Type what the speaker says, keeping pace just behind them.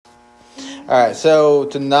All right, so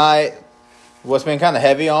tonight, what's been kind of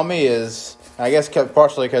heavy on me is, I guess,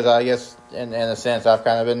 partially because in a sense, I've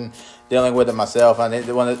kind of been dealing with it myself. I think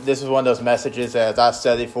this is one of those messages that as I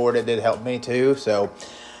studied for it did help me too. So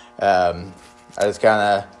I just kind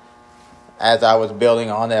of, as I was building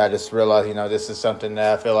on it, I just realized, this is something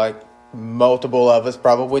that I feel like multiple of us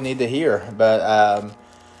probably need to hear. But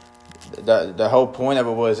the whole point of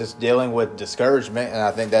it was just dealing with discouragement, and I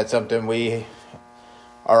think that's something we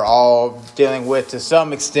are all dealing with to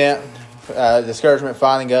some extent. Discouragement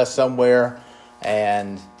finding us somewhere,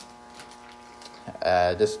 and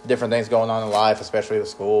just different things going on in life, especially with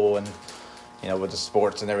school and with the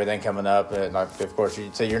sports and everything coming up. And of course,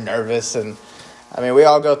 you'd say you're nervous, and we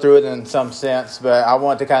all go through it in some sense. But I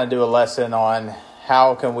want to kind of do a lesson on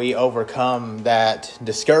how can we overcome that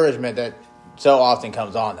discouragement that so often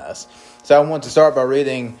comes on us. So I want to start by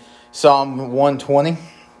reading Psalm 120.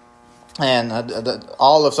 And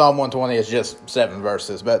all of Psalm 120 is just 7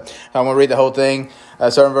 verses. But I'm going to read the whole thing.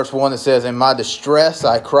 Starting in verse 1, it says, "In my distress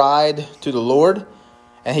I cried to the Lord,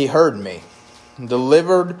 and he heard me.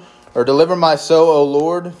 Deliver my soul, O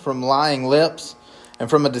Lord, from lying lips and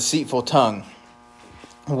from a deceitful tongue.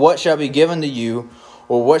 What shall be given to you,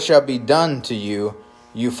 or what shall be done to you,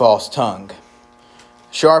 you false tongue?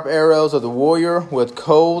 Sharp arrows of the warrior with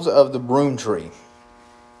coals of the broom tree.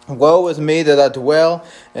 Woe is me that I dwell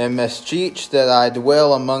in Meschich, that I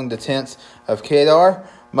dwell among the tents of Kedar.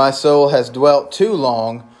 My soul has dwelt too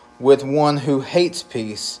long with one who hates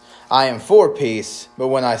peace. I am for peace, but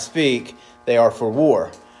when I speak, they are for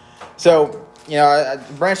war." So, I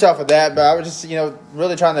branched off of that, but I was just,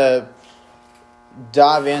 really trying to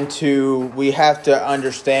dive into, we have to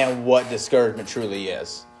understand what discouragement truly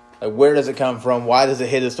is. Like, where does it come from? Why does it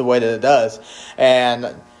hit us the way that it does?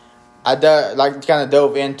 And I kind of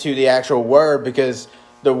dove into the actual word because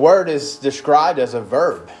the word is described as a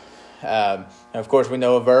verb. And of course, we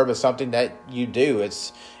know a verb is something that you do.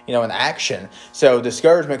 It's, an action. So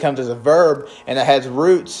discouragement comes as a verb, and it has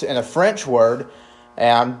roots in a French word.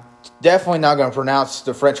 And I'm definitely not going to pronounce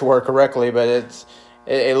the French word correctly, but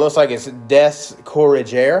it looks like it's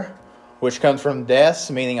discourager, which comes from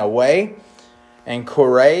des, meaning away, and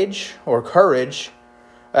courage or courage.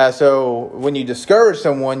 So when you discourage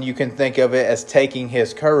someone, you can think of it as taking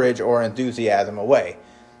his courage or enthusiasm away.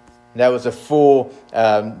 That was a full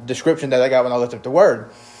description that I got when I looked up the word.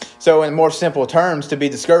 So in more simple terms, to be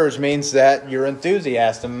discouraged means that your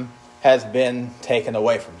enthusiasm has been taken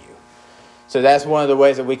away from you. So that's one of the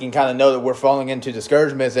ways that we can kind of know that we're falling into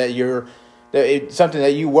discouragement, is that it's something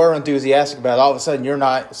that you were enthusiastic about. All of a sudden, you're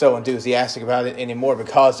not so enthusiastic about it anymore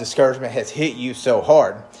because discouragement has hit you so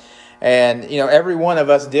hard. And, every one of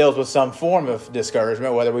us deals with some form of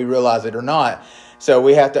discouragement, whether we realize it or not. So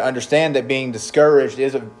we have to understand that being discouraged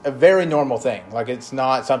is a very normal thing. Like, it's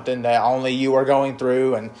not something that only you are going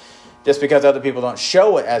through. And just because other people don't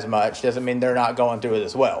show it as much doesn't mean they're not going through it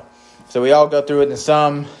as well. So we all go through it in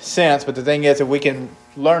some sense. But the thing is, if we can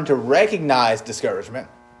learn to recognize discouragement,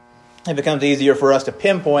 it becomes easier for us to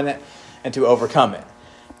pinpoint it and to overcome it.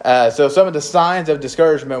 So some of the signs of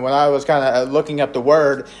discouragement, when I was kind of looking up the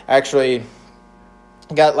word, actually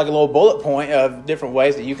got like a little bullet point of different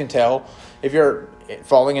ways that you can tell if you're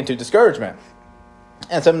falling into discouragement.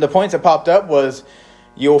 And some of the points that popped up was,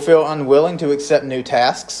 you'll feel unwilling to accept new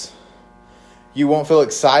tasks. You won't feel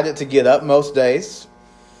excited to get up most days.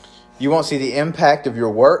 You won't see the impact of your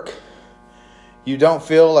work. You don't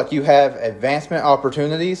feel like you have advancement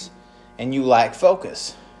opportunities, and you lack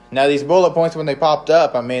focus. Now, these bullet points, when they popped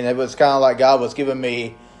up, it was kind of like God was giving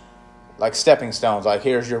me like stepping stones, like,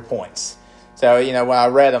 here's your points. So, when I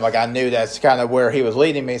read them, I knew that's kind of where he was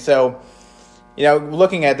leading me. So,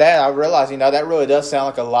 looking at that, I realized, that really does sound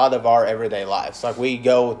like a lot of our everyday lives. Like, we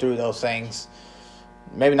go through those things,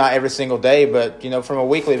 maybe not every single day, but, from a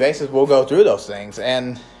weekly basis, we'll go through those things.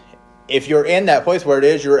 And if you're in that place where it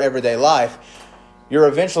is your everyday life, you're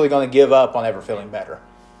eventually going to give up on ever feeling better.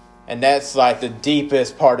 And that's like the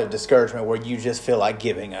deepest part of discouragement, where you just feel like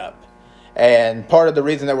giving up. And part of the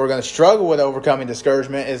reason that we're going to struggle with overcoming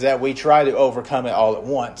discouragement is that we try to overcome it all at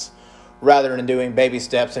once, rather than doing baby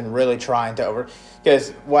steps and really trying to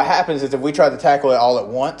Because what happens is, if we try to tackle it all at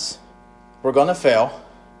once, we're going to fail.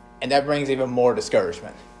 And that brings even more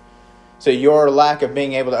discouragement. So your lack of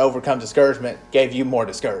being able to overcome discouragement gave you more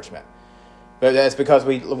discouragement. But that's because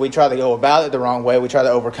we try to go about it the wrong way. We try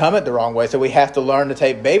to overcome it the wrong way. So we have to learn to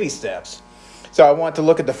take baby steps. So I want to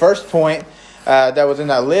look at the first point that was in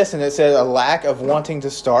that list, and it said a lack of wanting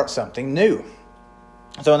to start something new.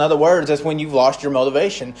 So in other words, that's when you've lost your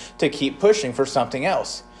motivation to keep pushing for something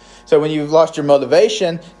else. So when you've lost your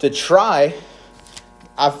motivation to try,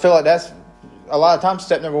 I feel like that's a lot of times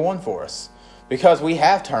step number one for us, because we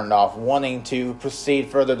have turned off wanting to proceed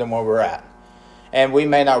further than where we're at. And we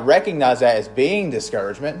may not recognize that as being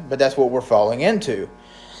discouragement, but that's what we're falling into.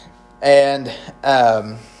 And,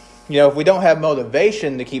 if we don't have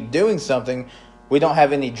motivation to keep doing something, we don't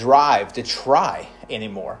have any drive to try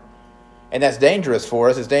anymore. And that's dangerous for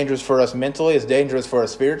us. It's dangerous for us mentally. It's dangerous for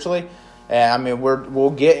us spiritually. And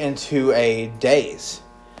we'll get into a daze.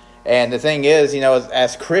 And the thing is,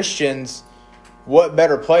 as Christians, what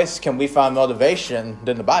better place can we find motivation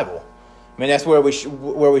than the Bible? That's where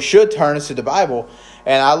we should turn is to the Bible.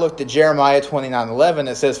 And I looked at Jeremiah 29:11.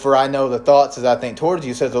 It says, "For I know the thoughts as I think towards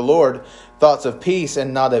you, says the Lord, thoughts of peace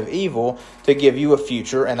and not of evil, to give you a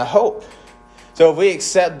future and a hope." So if we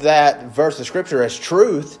accept that verse of Scripture as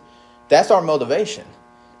truth, that's our motivation.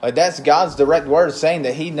 Like, that's God's direct word saying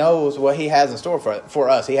that He knows what He has in store for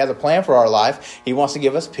us. He has a plan for our life. He wants to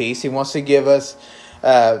give us peace. He wants to give us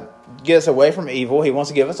get us away from evil. He wants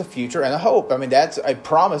to give us a future and a hope. That's a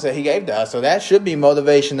promise that He gave to us. So that should be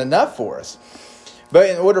motivation enough for us. But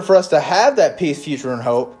in order for us to have that peace, future, and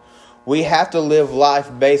hope, we have to live life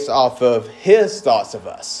based off of His thoughts of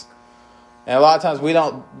us. And a lot of times we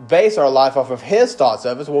don't base our life off of His thoughts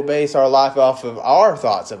of us. We'll base our life off of our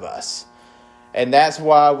thoughts of us. And that's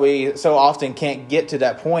why we so often can't get to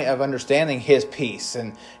that point of understanding His peace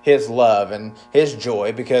and His love and His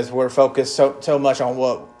joy, because we're focused so much on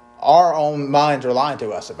what our own minds are lying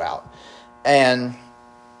to us about. And,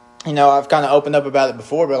 I've kind of opened up about it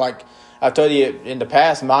before, but like I've told you in the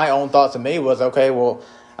past, my own thoughts of me was, okay, well,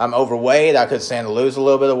 I'm overweight. I could stand to lose a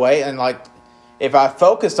little bit of weight. And like, if I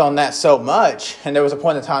focused on that so much, and there was a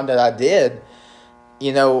point in time that I did,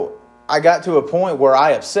 I got to a point where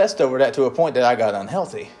I obsessed over that to a point that I got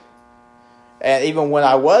unhealthy. And even when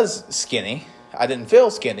I was skinny, I didn't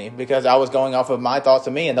feel skinny because I was going off of my thoughts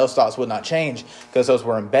of me, and those thoughts would not change because those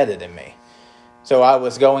were embedded in me. So I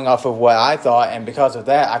was going off of what I thought, and because of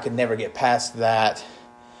that, I could never get past that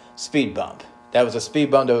speed bump. That was a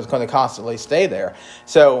speed bump that was going to constantly stay there.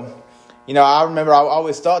 So, I remember I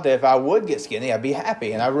always thought that if I would get skinny, I'd be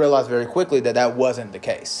happy. And I realized very quickly that that wasn't the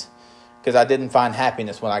case, because I didn't find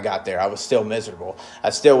happiness when I got there. I was still miserable.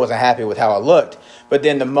 I still wasn't happy with how I looked. But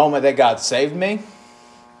then the moment that God saved me,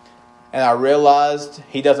 and I realized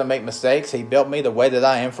He doesn't make mistakes. He built me the way that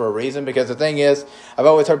I am for a reason. Because the thing is, I've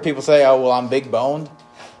always heard people say, oh, well, I'm big boned.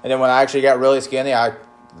 And then when I actually got really skinny,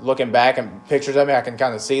 looking back and pictures of me, I can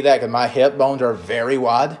kind of see that because my hip bones are very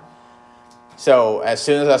wide. So as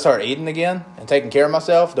soon as I started eating again and taking care of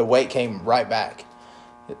myself, the weight came right back.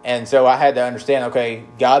 And so I had to understand, okay,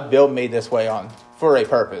 God built me this way for a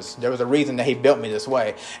purpose. There was a reason that He built me this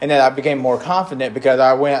way. And then I became more confident because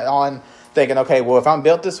I went on thinking, okay, well, if I'm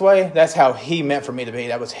built this way, that's how He meant for me to be.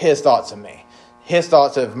 That was His thoughts of me. His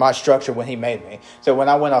thoughts of my structure when He made me. So when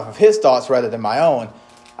I went off of His thoughts rather than my own,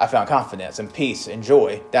 I found confidence and peace and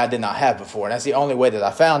joy that I did not have before. And that's the only way that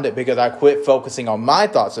I found it, because I quit focusing on my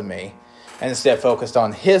thoughts of me and instead focused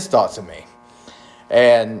on His thoughts of me.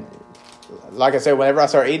 And like I said, whenever I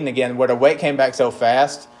started eating again, where the weight came back so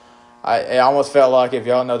fast, it almost felt like, if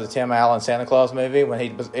y'all know the Tim Allen Santa Claus movie, when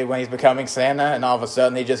he's becoming Santa and all of a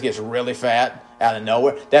sudden he just gets really fat out of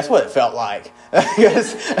nowhere. That's what it felt like.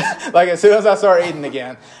 Because, like, as soon as I started eating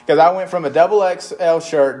again, because I went from a double XL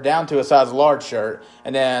shirt down to a size large shirt,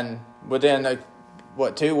 and then within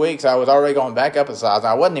 2 weeks I was already going back up a size. And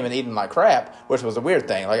I wasn't even eating like crap, which was a weird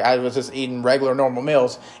thing. Like, I was just eating regular normal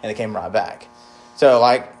meals, and it came right back. So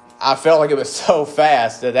like, I felt like it was so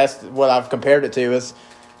fast that's what I've compared it to is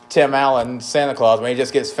Tim Allen Santa Claus, when he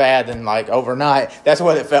just gets fat and like overnight. That's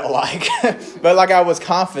what it felt like. But like, I was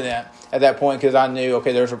confident at that point because I knew,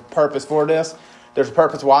 okay, there's a purpose for this. There's a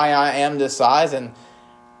purpose why I am this size. And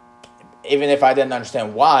even if I didn't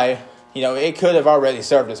understand why, it could have already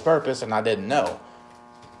served its purpose and I didn't know.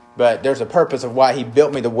 But there's a purpose of why He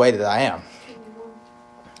built me the way that I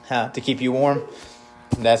am. To keep you warm?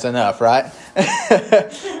 That's enough, right?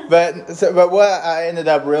 But what I ended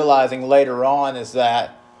up realizing later on is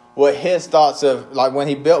that what His thoughts of, like when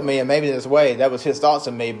He built me and made me this way, that was His thoughts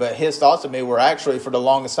of me. But His thoughts of me were actually, for the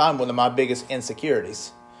longest time, one of my biggest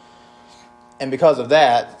insecurities. And because of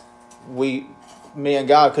that, me and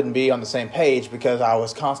God couldn't be on the same page, because I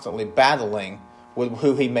was constantly battling with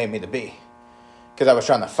who He made me to be. Because I was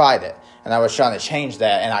trying to fight it, and I was trying to change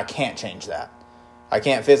that, and I can't change that. I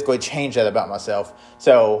can't physically change that about myself.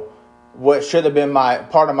 So what should have been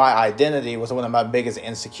part of my identity was one of my biggest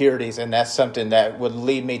insecurities, and that's something that would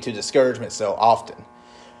lead me to discouragement so often.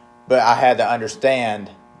 But I had to understand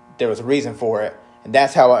there was a reason for it, and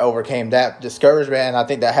that's how I overcame that discouragement. And I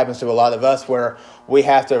think that happens to a lot of us, where we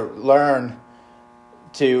have to learn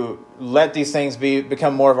to let these things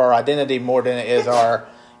become more of our identity more than it is our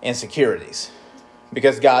insecurities.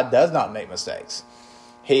 Because God does not make mistakes.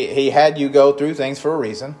 He had you go through things for a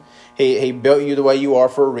reason. He built you the way you are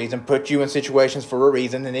for a reason, put you in situations for a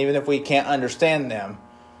reason, and even if we can't understand them,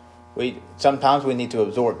 sometimes we need to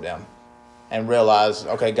absorb them and realize,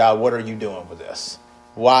 okay, God, what are you doing with this?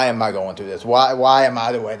 Why am I going through this? Why am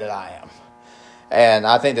I the way that I am? And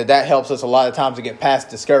I think that helps us a lot of times to get past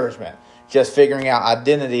discouragement, just figuring out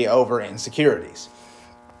identity over insecurities.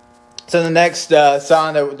 So the next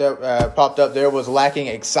sign that popped up there was lacking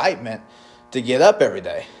excitement to get up every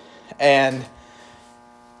day. And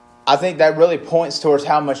I think that really points towards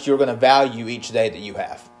how much you're going to value each day that you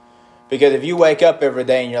have. Because if you wake up every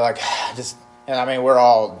day and you're like, we're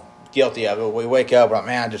all guilty of it. We wake up, we're like,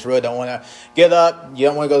 man, I just really don't want to get up. You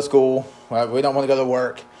don't want to go to school. We don't want to go to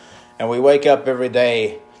work. And we wake up every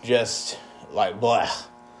day just like, blah.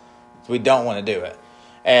 We don't want to do it.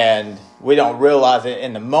 And we don't realize it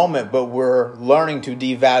in the moment, but we're learning to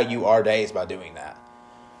devalue our days by doing that.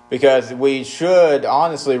 Because we should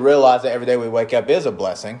honestly realize that every day we wake up is a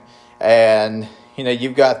blessing. And,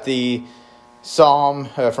 you've got the Psalm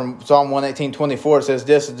from Psalm 118:24. It says,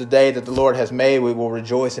 "This is the day that the Lord has made. We will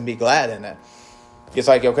rejoice and be glad in it." It's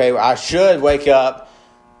like, okay, I should wake up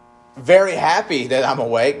very happy that I'm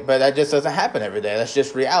awake, but that just doesn't happen every day. That's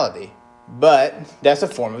just reality. But that's a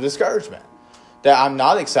form of discouragement. That I'm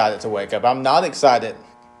not excited to wake up. I'm not excited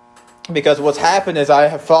because what's happened is I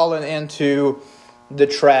have fallen into the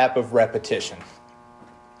trap of repetition.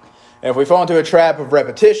 And if we fall into a trap of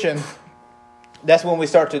repetition, that's when we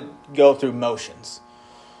start to go through motions.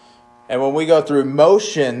 And when we go through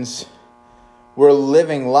motions, we're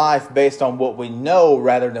living life based on what we know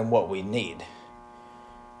rather than what we need.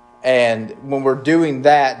 And when we're doing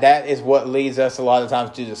that, that is what leads us a lot of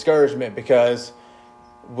times to discouragement because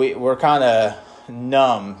we're kind of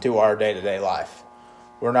numb to our day-to-day life.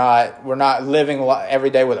 We're not living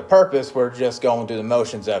every day with a purpose. We're just going through the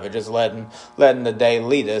motions of it, just letting the day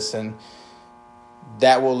lead us, and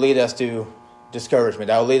that will lead us to discouragement.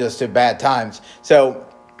 That will lead us to bad times. So,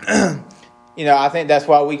 I think that's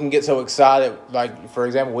why we can get so excited. Like, for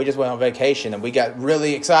example, we just went on vacation and we got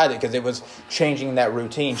really excited because it was changing that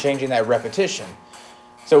routine, changing that repetition.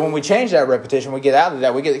 So when we change that repetition, we get out of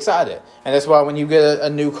that, we get excited. And that's why when you get a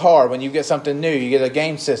new car, when you get something new, you get a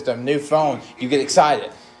game system, new phone, you get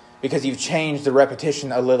excited because you've changed the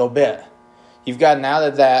repetition a little bit. You've gotten out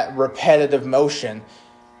of that repetitive motion,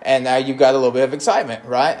 and now you've got a little bit of excitement,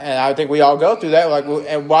 right? And I think we all go through that.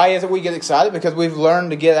 And why is it we get excited? Because we've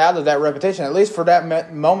learned to get out of that repetition, at least for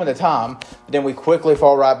that moment of time. Then we quickly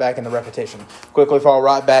fall right back into repetition, quickly fall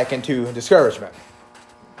right back into discouragement.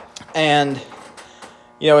 And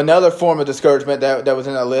another form of discouragement that was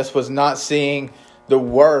in that list was not seeing the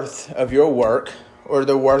worth of your work or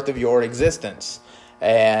the worth of your existence.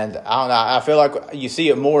 And I don't know, I feel like you see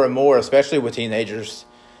it more and more, especially with teenagers,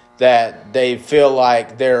 that they feel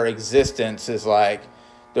like their existence is like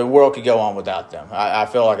the world could go on without them. I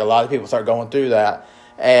feel like a lot of people start going through that.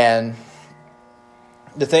 And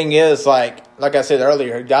the thing is, like I said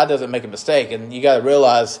earlier, God doesn't make a mistake. And you got to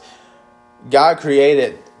realize God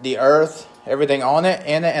created the earth, everything on it,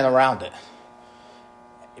 in it, and around it.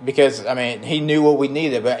 Because, He knew what we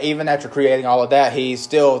needed. But even after creating all of that, He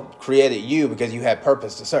still created you because you had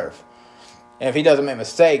purpose to serve. And if He doesn't make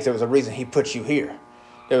mistakes, there was a reason He put you here.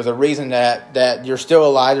 There was a reason that you're still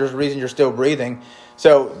alive. There's a reason you're still breathing.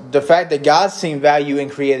 So the fact that God's seen value in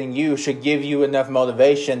creating you should give you enough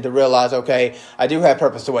motivation to realize, okay, I do have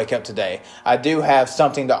purpose to wake up today. I do have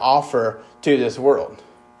something to offer to this world.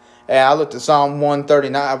 And I looked at Psalm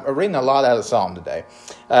 139. I'm reading a lot out of Psalm today.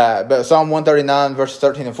 But Psalm 139, verses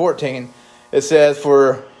 13 and 14, it says,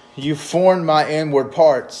 "For you formed my inward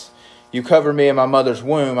parts. You covered me in my mother's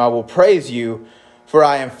womb. I will praise you, for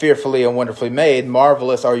I am fearfully and wonderfully made.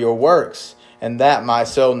 Marvelous are your works, and that my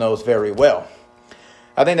soul knows very well."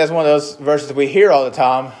 I think that's one of those verses we hear all the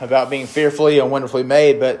time about being fearfully and wonderfully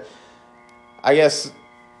made. But I guess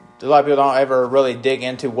a lot of people don't ever really dig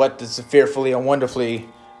into what does fearfully and wonderfully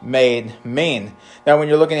made mean. Now, when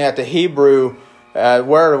you're looking at the Hebrew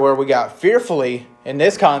word where we got fearfully, in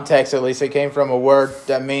this context at least, it came from a word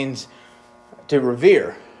that means to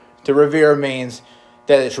revere. To revere means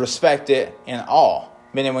that it's respected and awe.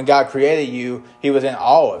 Meaning when God created you, He was in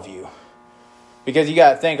awe of you. Because you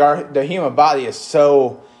got to think, the human body is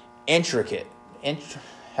so intricate.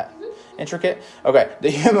 Intricate? Okay. The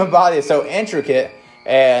human body is so intricate,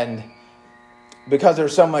 and because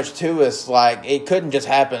there's so much to us, like, it couldn't just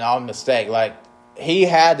happen on mistake. Like, He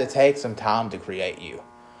had to take some time to create you.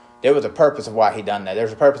 There was a purpose of why He done that.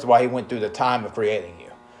 There's a purpose of why He went through the time of creating you.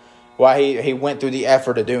 why he went through the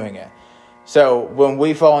effort of doing it. So when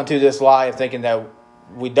we fall into this lie of thinking that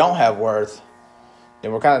we don't have worth,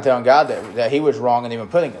 then we're kind of telling God that he was wrong in even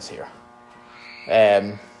putting us here.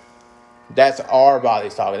 And that's our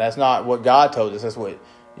bodies talking. That's not what God told us. That's what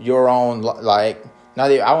your own, like, not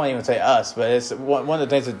even, I won't even say us, but it's one of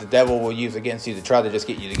the things that the devil will use against you to try to just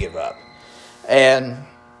get you to give up. And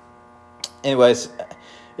anyways,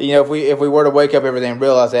 if we were to wake up every day and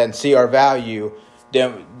realize that and see our value,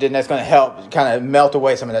 then that's going to help kind of melt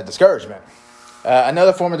away some of that discouragement.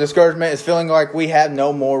 Another form of discouragement is feeling like we have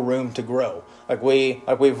no more room to grow. Like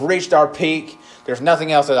we've reached our peak. There's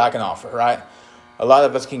nothing else that I can offer, right? A lot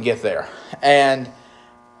of us can get there. And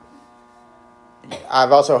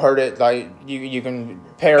I've also heard it, like, you can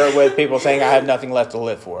pair it with people saying, I have nothing left to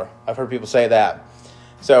live for. I've heard people say that.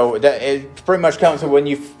 So that it pretty much comes to when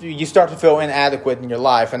you start to feel inadequate in your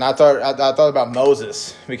life. And I thought about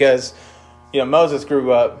Moses, because Moses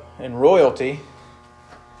grew up in royalty,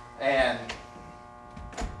 and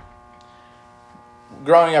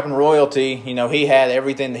growing up in royalty, he had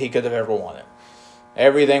everything that he could have ever wanted.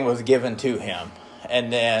 Everything was given to him.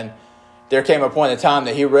 And then there came a point in time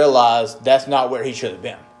that he realized that's not where he should have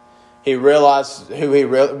been. He realized who he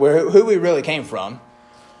really came from.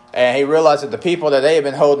 And he realized that the people that they had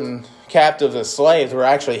been holding captives as slaves were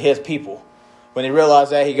actually his people. When he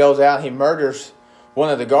realized that, he goes out and he murders one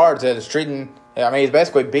of the guards that is he's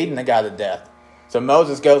basically beating the guy to death. So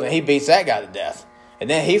Moses goes and he beats that guy to death. And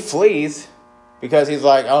then he flees because he's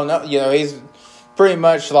like, oh no, he's pretty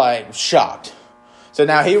much like shocked. So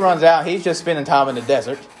now he runs out. He's just spending time in the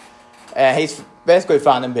desert. And he's basically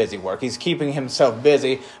finding busy work. He's keeping himself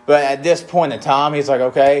busy. But at this point in time, he's like,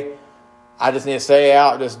 okay, I just need to stay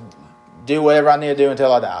out, just do whatever I need to do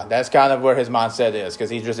until I die. That's kind of where his mindset is, because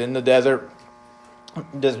he's just in the desert,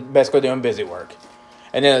 just basically doing busy work.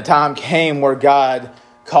 And then the time came where God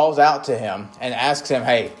calls out to him and asks him,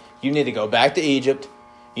 hey, you need to go back to Egypt.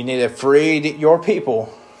 You need to free your people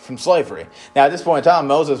from slavery. Now, at this point in time,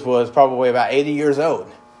 Moses was probably about 80 years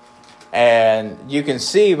old. And you can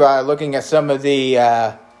see by looking at some of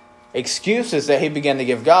the excuses that he began to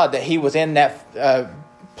give God that he was in that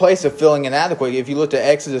place of feeling inadequate. If you look at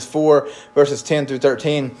Exodus 4, verses 10 through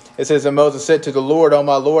 13, it says, and Moses said to the Lord, O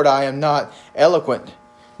my Lord, I am not eloquent,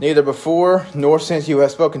 neither before nor since you have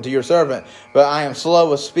spoken to your servant, but I am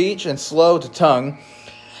slow of speech and slow to tongue.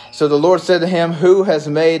 So the Lord said to him, who has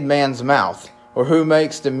made man's mouth? Or who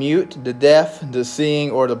makes the mute, the deaf, the seeing,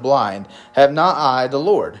 or the blind? Have not I the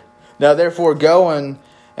Lord? Now therefore go and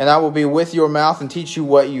I will be with your mouth and teach you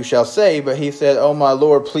what you shall say. But he said, O my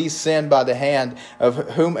Lord, please send by the hand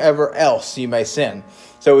of whomever else you may send.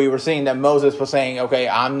 So we were seeing that Moses was saying, okay,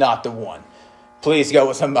 I'm not the one. Please go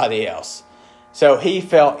with somebody else. So he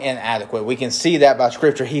felt inadequate. We can see that by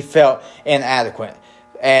Scripture. He felt inadequate.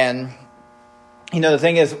 And, the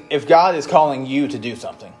thing is, if God is calling you to do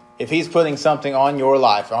something, if he's putting something on your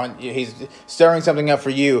life, he's stirring something up for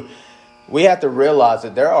you, we have to realize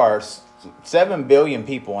that there are 7 billion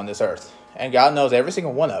people on this earth. And God knows every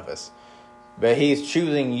single one of us. But he's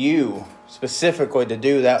choosing you specifically to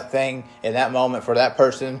do that thing in that moment for that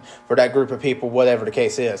person, for that group of people, whatever the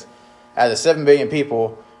case is. Out of 7 billion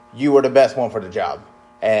people, you were the best one for the job.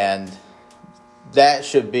 And that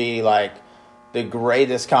should be like the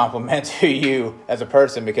greatest compliment to you as a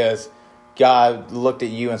person, because God looked at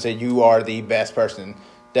you and said, you are the best person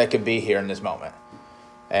that could be here in this moment.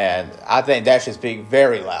 And I think that should speak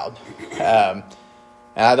very loud. And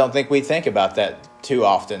I don't think we think about that too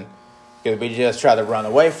often, because we just try to run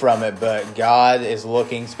away from it. But God is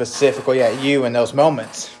looking specifically at you in those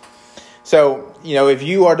moments. So, if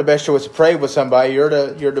you are the best choice to pray with somebody, you're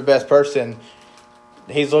the best person.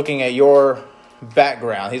 He's looking at your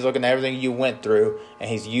background. He's looking at everything you went through, and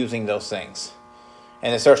he's using those things.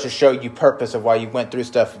 And it starts to show you purpose of why you went through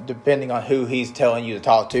stuff, depending on who he's telling you to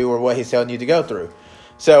talk to or what he's telling you to go through.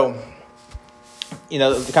 So,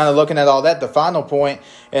 kind of looking at all that, the final point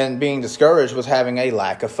in being discouraged was having a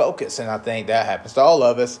lack of focus. And I think that happens to all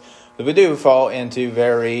of us, but we do fall into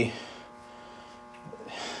very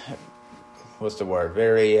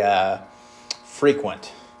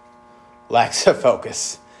frequent lacks of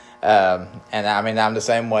focus. And I'm the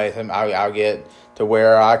same way. I'll get to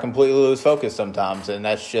where I completely lose focus sometimes. And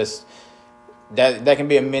that's just, that can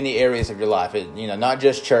be in many areas of your life. Not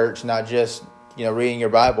just church, not just, reading your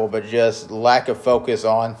Bible, but just lack of focus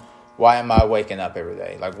on, why am I waking up every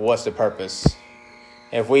day? Like, what's the purpose?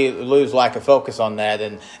 If we lose lack of focus on that,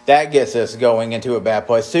 then that gets us going into a bad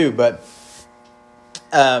place too. But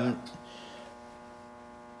I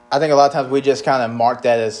think a lot of times we just kind of mark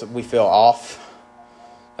that as we feel off,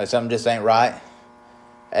 like something just ain't right.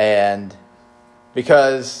 And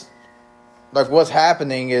because like what's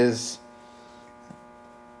happening is,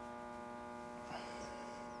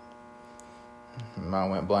 mine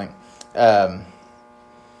went blank.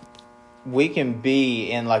 We can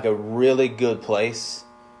be in like a really good place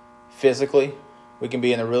physically. We can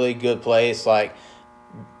be in a really good place, like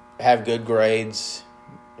have good grades,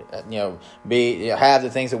 have the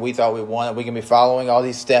things that we thought we wanted. We can be following all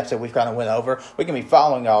these steps that we've kind of went over. We can be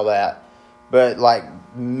following all that, but like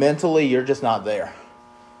mentally, you're just not there.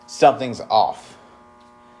 Something's off.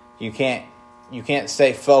 You can't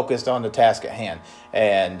stay focused on the task at hand,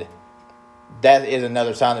 and that is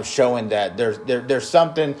another sign of showing that there's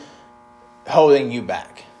something holding you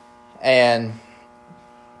back. And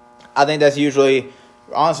I think that's usually,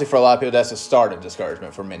 honestly, for a lot of people, that's the start of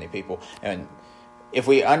discouragement for many people. And if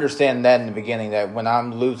we understand that in the beginning, that when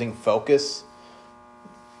I'm losing focus,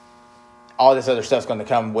 all this other stuff's going to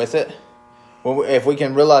come with it. If we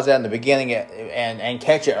can realize that in the beginning and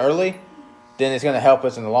catch it early, then it's going to help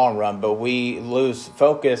us in the long run. But we lose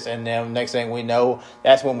focus, and then next thing we know,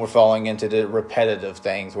 that's when we're falling into the repetitive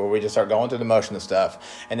things where we just start going through the motion of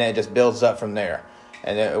stuff, and then it just builds up from there.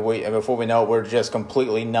 And then before we know it, we're just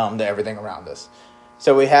completely numb to everything around us.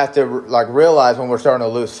 So we have to realize when we're starting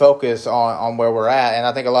to lose focus on where we're at. And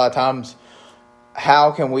I think a lot of times,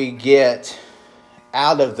 how can we get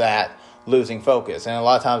out of that losing focus? And a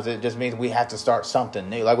lot of times it just means we have to start something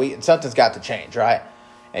new. Something's got to change, right?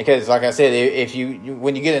 Because like I said, if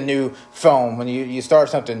when you get a new phone, when you start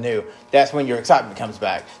something new, that's when your excitement comes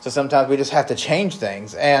back. So sometimes we just have to change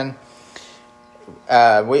things. And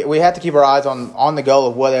we have to keep our eyes on the goal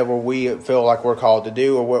of whatever we feel like we're called to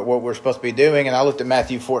do, or what we're supposed to be doing. And I looked at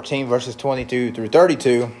Matthew 14, verses 22 through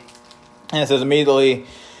 32. And it says, immediately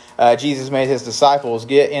Jesus made his disciples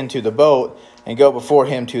get into the boat and go before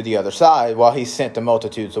him to the other side while he sent the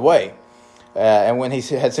multitudes away. And when he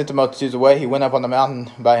had sent the multitudes away, he went up on the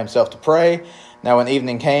mountain by himself to pray. Now when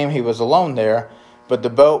evening came, he was alone there. But the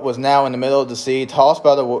boat was now in the middle of the sea, tossed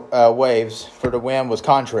by the waves, for the wind was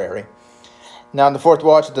contrary. Now in the fourth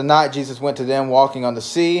watch of the night, Jesus went to them walking on the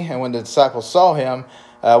sea. And when the disciples saw him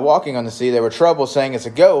walking on the sea, they were troubled, saying, "It's a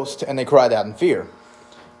ghost," and they cried out in fear.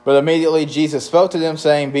 But immediately Jesus spoke to them,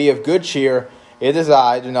 saying, "Be of good cheer. It is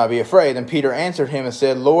I, do not be afraid." And Peter answered him and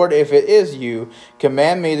said, "Lord, if it is you,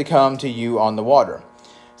 command me to come to you on the water."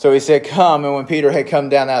 So he said, "Come." And when Peter had come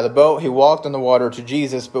down out of the boat, he walked on the water to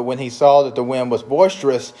Jesus. But when he saw that the wind was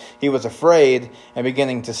boisterous, he was afraid, and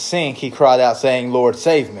beginning to sink, he cried out, saying, "Lord,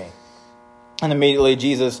 save me." And immediately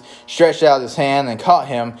Jesus stretched out his hand and caught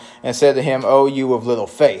him and said to him, "O you of little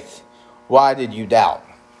faith, why did you doubt?"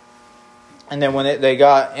 And then when they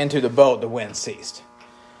got into the boat, the wind ceased.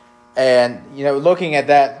 And, looking at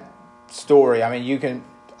that story,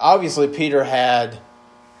 obviously Peter had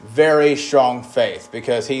very strong faith,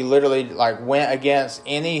 because he literally went against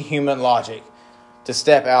any human logic to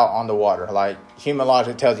step out on the water. Like, human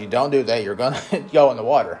logic tells you, don't do that, you're going to go in the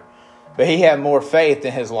water. But he had more faith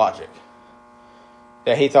than his logic.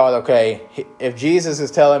 That he thought, okay, if Jesus is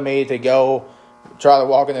telling me to go try to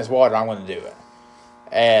walk in this water, I'm going to do it.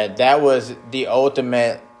 And that was the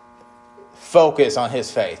ultimate focus on his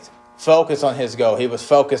faith. Focus on his goal. He was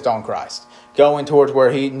focused on Christ, going towards where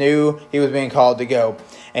he knew he was being called to go.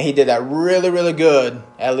 And he did that really, really good,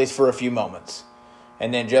 at least for a few moments.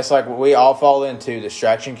 And then just like we all fall into,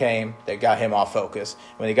 distraction came that got him off focus.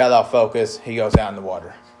 When he got off focus, he goes down in the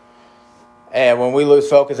water. And when we lose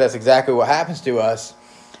focus, that's exactly what happens to us.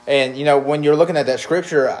 And, when you're looking at that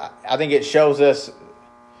scripture, I think it shows us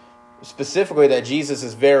specifically that Jesus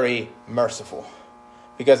is very merciful.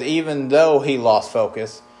 Because even though he lost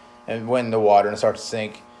focus and went in the water and started to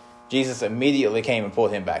sink, Jesus immediately came and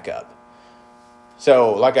pulled him back up.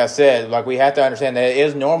 So, like I said, we have to understand that it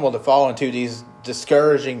is normal to fall into these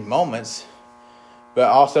discouraging moments. But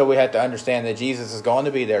also we have to understand that Jesus is going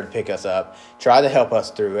to be there to pick us up, try to help us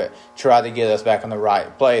through it, try to get us back in the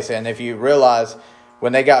right place. And if you realize,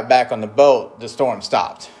 when they got back on the boat, the storm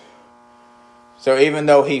stopped. So even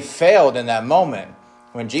though he failed in that moment,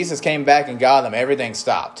 when Jesus came back and got him, everything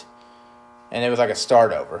stopped. And it was like a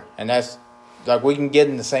start over. And that's, we can get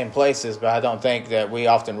in the same places, but I don't think that we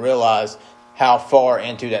often realize how far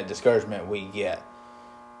into that discouragement we get.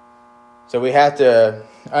 So we have to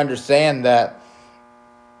understand that,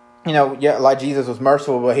 like Jesus was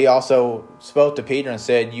merciful, but he also spoke to Peter and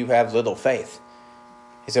said, "You have little faith."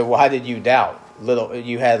 He said, "Why did you doubt?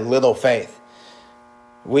 You had little faith."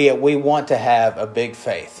 We want to have a big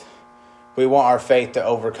faith. We want our faith to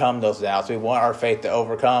overcome those doubts. We want our faith to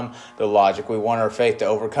overcome the logic. We want our faith to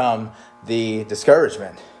overcome the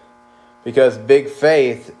discouragement. Because big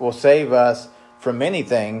faith will save us from many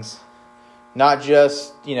things, Not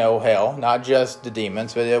just, hell, not just the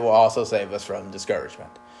demons, but it will also save us from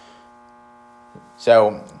discouragement.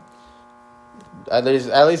 So, at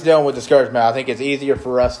least dealing with discouragement, I think it's easier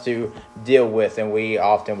for us to deal with than we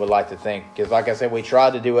often would like to think. Because like I said, we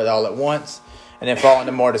try to do it all at once and then fall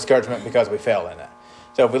into more discouragement because we fail in it.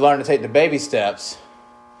 So if we learn to take the baby steps,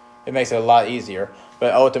 it makes it a lot easier.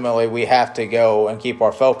 But ultimately, we have to go and keep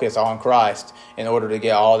our focus on Christ in order to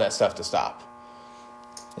get all that stuff to stop.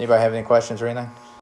 Anybody have any questions or anything?